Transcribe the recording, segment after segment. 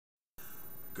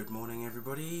Good morning,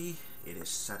 everybody. It is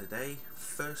Saturday,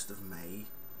 1st of May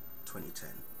 2010.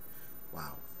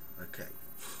 Wow, okay.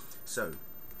 So,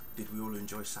 did we all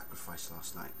enjoy Sacrifice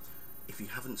last night? If you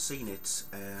haven't seen it,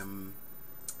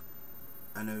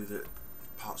 I know that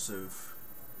parts of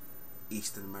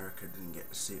Eastern America didn't get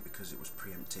to see it because it was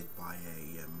preempted by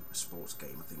a sports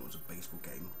game. I think it was a baseball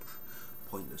game.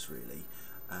 Pointless, really.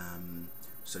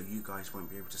 So you guys won't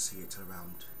be able to see it till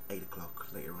around 8 o'clock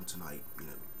later on tonight,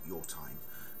 your time.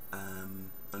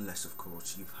 Unless, of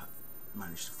course, you've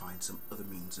managed to find some other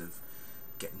means of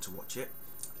getting to watch it.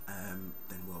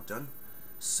 Then well done.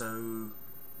 So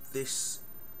this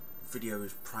video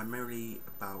is primarily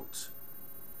about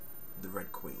the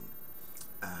Red Queen,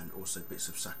 and also bits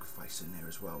of Sacrifice in there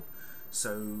as well.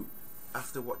 So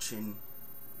after watching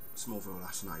Smallville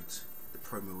last night, the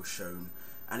promo was shown,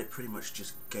 and it pretty much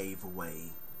just gave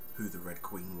away who the Red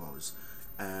Queen was.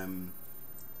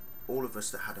 All of us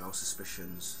that had our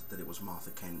suspicions that it was Martha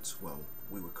Kent, well,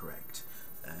 we were correct.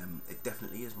 It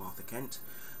definitely is Martha Kent,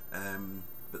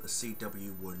 but the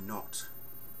CW were not.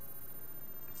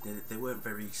 They weren't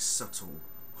very subtle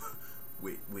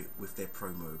with their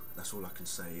promo. That's all I can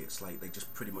say. It's like they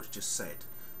just pretty much just said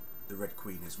the Red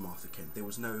Queen is Martha Kent. There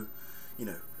was no,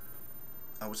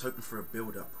 I was hoping for a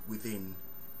build-up within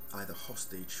either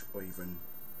Hostage or even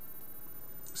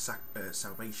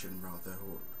Salvation, rather,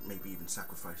 or maybe even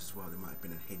Sacrifice as well. There might have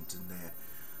been a hint in there,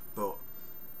 but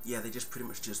yeah, they just pretty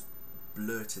much just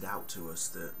blurted out to us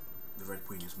that the Red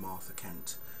Queen is Martha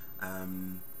Kent.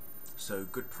 So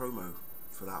good promo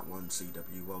for that one,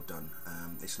 CW. Well done.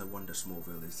 It's no wonder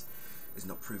Smallville is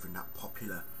not proving that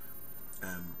popular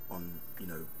on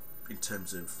in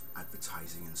terms of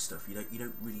advertising and stuff. You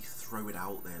don't really throw it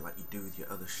out there like you do with your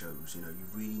other shows. You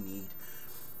really need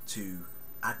to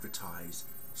advertise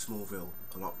Smallville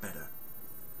a lot better,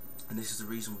 and this is the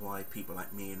reason why people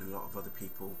like me and a lot of other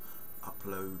people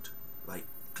upload like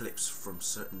clips from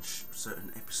certain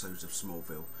episodes of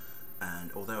Smallville.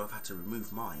 And although I've had to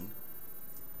remove mine,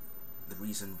 the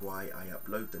reason why I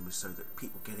upload them is so that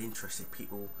people get interested,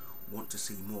 people want to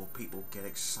see more, people get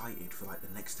excited for like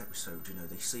the next episode.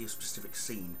 They see a specific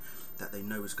scene that they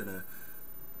know is gonna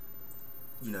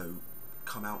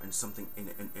come out in something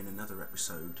in another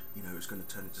episode. It's going to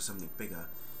turn into something bigger,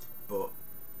 but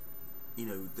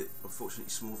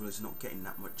unfortunately Smallville is not getting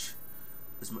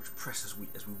as much press as we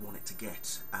want it to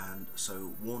get. And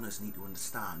so Warners need to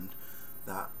understand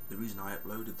that the reason I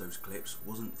uploaded those clips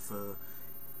wasn't for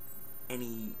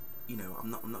any,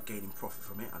 I'm not gaining profit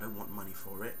from it. I don't want money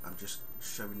for it. I'm just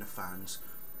showing the fans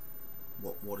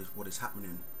what is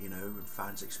happening, and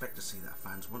fans expect to see that,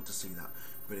 fans want to see that.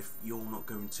 But if you're not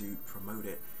going to promote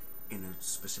it in a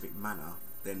specific manner,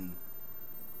 then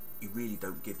you really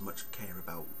don't give much care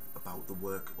about the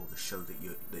work or the show that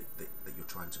you're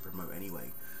trying to promote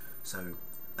anyway. So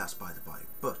that's by the by.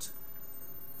 But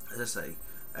as I say,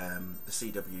 the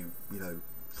CW,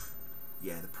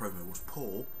 yeah, the promo was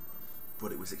poor,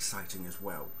 but it was exciting as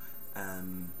well.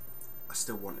 I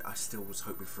still was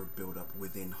hoping for a build-up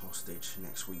within Hostage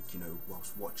next week,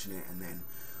 whilst watching it, and then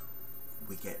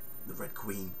we get the Red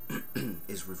Queen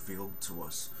is revealed to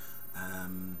us.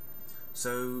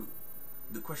 So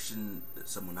the question that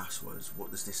someone asked was,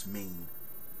 what does this mean?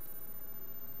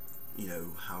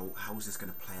 How is this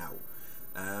going to play out?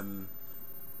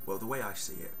 Well, the way I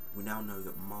see it, we now know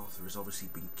that Martha has obviously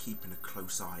been keeping a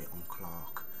close eye on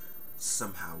Clark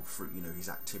somehow through his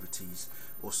activities,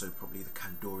 also probably the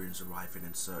Kandorians arriving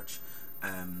and such.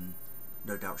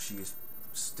 No doubt she is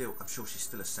still, I'm sure she's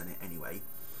still a Senate anyway,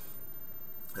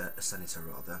 a senator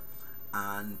rather,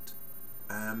 and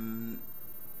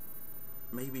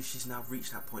maybe she's now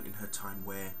reached that point in her time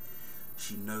where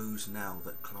she knows now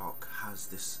that Clark has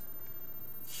this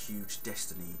huge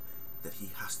destiny that he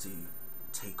has to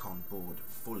take on board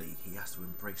fully, he has to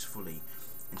embrace fully,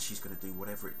 and she's going to do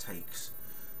whatever it takes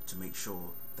to make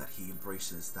sure that he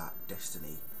embraces that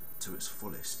destiny to its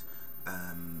fullest.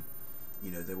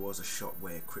 There was a shot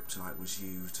where kryptonite was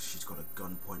used. She's got a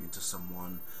gun pointing to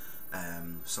someone.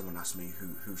 Someone asked me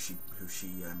who she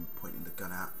pointing the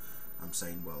gun at. I'm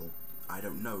saying, well, I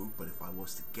don't know, but if I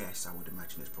was to guess, I would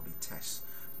imagine it's probably Tess.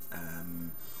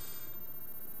 Then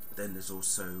there's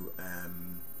also,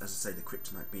 as I say, the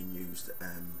kryptonite being used.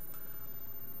 I'm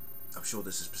sure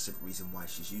there's a specific reason why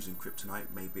she's using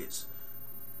kryptonite. Maybe it's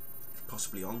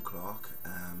possibly on Clark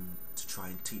to try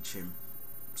and teach him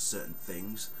certain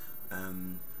things,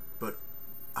 but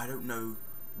I don't know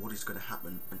what is going to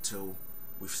happen until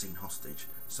we've seen Hostage.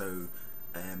 So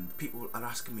people are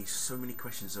asking me so many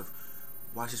questions of,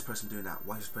 why is this person doing that,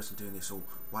 why is this person doing this, or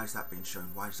why is that being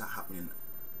shown, why is that happening?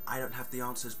 I don't have the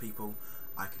answers, people.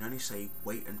 I can only say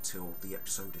wait until the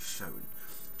episode is shown.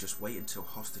 Just wait until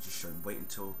Hostage is shown. Wait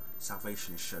until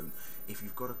Salvation is shown. If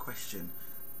you've got a question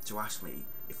to ask me,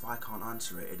 if I can't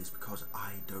answer it, it is because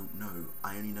I don't know.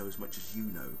 I only know as much as you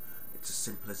know. It's as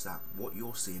simple as that. What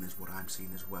you're seeing is what I'm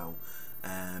seeing as well.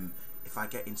 If I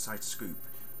get inside scoop,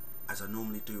 as I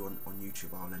normally do on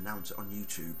YouTube, I'll announce it on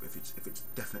YouTube if it's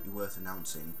definitely worth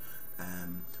announcing.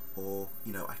 Or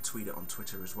you know, I tweet it on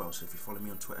Twitter as well. So if you follow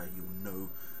me on Twitter, you'll know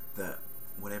that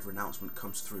whatever announcement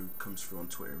comes through on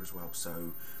Twitter as well.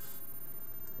 So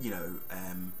you know,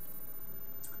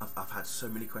 I've had so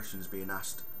many questions being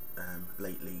asked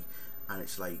lately, and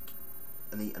it's like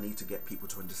I need to get people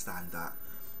to understand that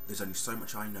there's only so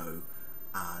much I know,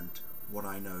 and what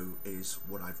I know is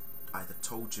what I've either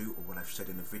told you or what I've said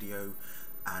in a video,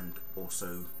 and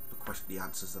also the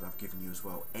answers that I've given you as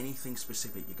well. Anything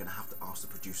specific, you're going to have to ask the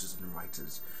producers and the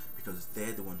writers, because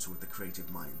they're the ones with the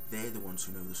creative mind. They're the ones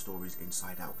who know the stories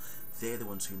inside out. They're the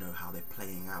ones who know how they're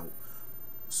playing out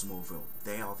Smallville.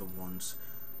 They are the ones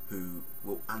who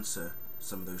will answer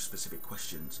some of those specific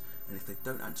questions, and if they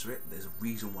don't answer it, there's a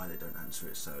reason why they don't answer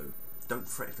it. So don't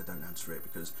fret if they don't answer it,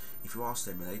 because if you ask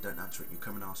them and they don't answer it and you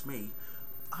come and ask me,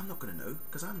 I'm not going to know,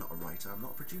 because I'm not a writer, I'm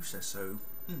not a producer. So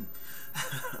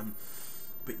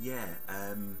but yeah,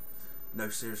 no,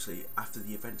 seriously, after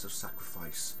the events of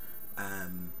Sacrifice,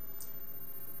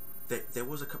 there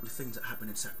was a couple of things that happened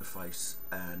in Sacrifice,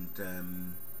 and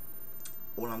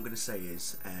all I'm going to say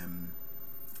is,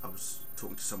 I was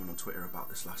talking to someone on Twitter about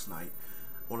this last night.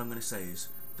 All I'm going to say is,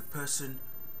 the person,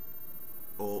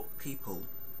 or people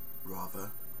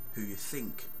rather, who you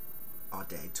think are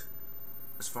dead,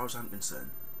 as far as I'm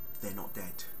concerned, they're not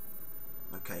dead.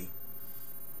 Okay?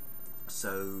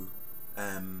 So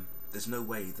there's no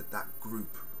way that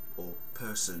group or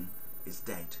person is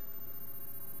dead.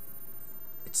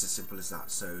 It's as simple as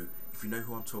that. So if you know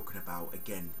who I'm talking about,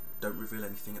 again, don't reveal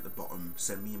anything at the bottom,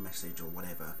 send me a message or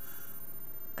whatever,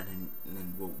 and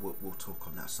then we'll talk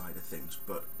on that side of things.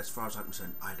 But as far as I'm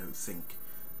concerned, I don't think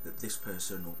that this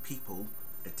person or people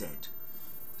are dead.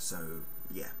 So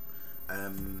yeah,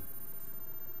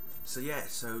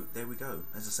 so there we go.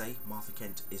 As I say, Martha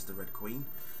Kent is the Red Queen.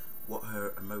 What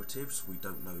her motives, we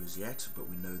don't know as yet, but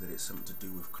we know that it's something to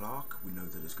do with Clark. We know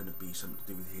that it's going to be something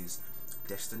to do with his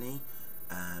destiny.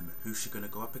 Who's she going to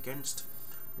go up against?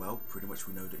 Well, pretty much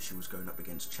we know that she was going up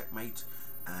against Checkmate.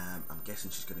 I'm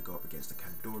guessing she's going to go up against the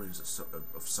Kandorians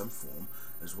of some form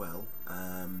as well.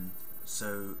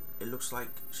 So it looks like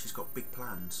she's got big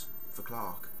plans for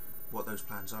Clark. What those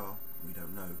plans are, we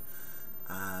don't know.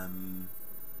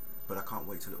 But I can't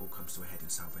wait till it all comes to a head in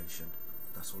Salvation.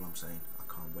 That's all I'm saying.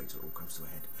 I can't wait till it all comes to a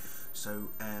head. So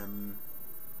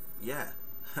yeah,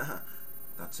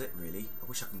 that's it really. I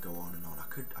wish I could go on and on. I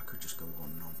could just go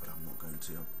on and on, but I'm not going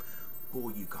to. I'll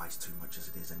bore you guys too much as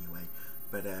it is anyway.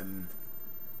 But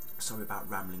sorry about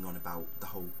rambling on about the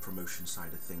whole promotion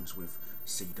side of things with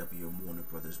CW and Warner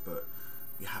Brothers, but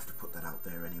you have to put that out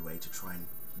there anyway to try and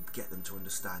get them to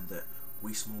understand that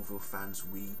we Smallville fans,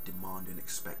 we demand and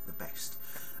expect the best,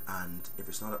 and if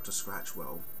it's not up to scratch,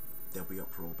 well, there'll be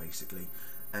uproar basically.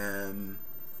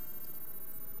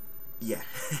 Yeah,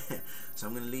 so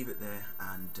I'm going to leave it there,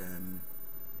 and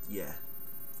yeah,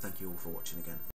 thank you all for watching again.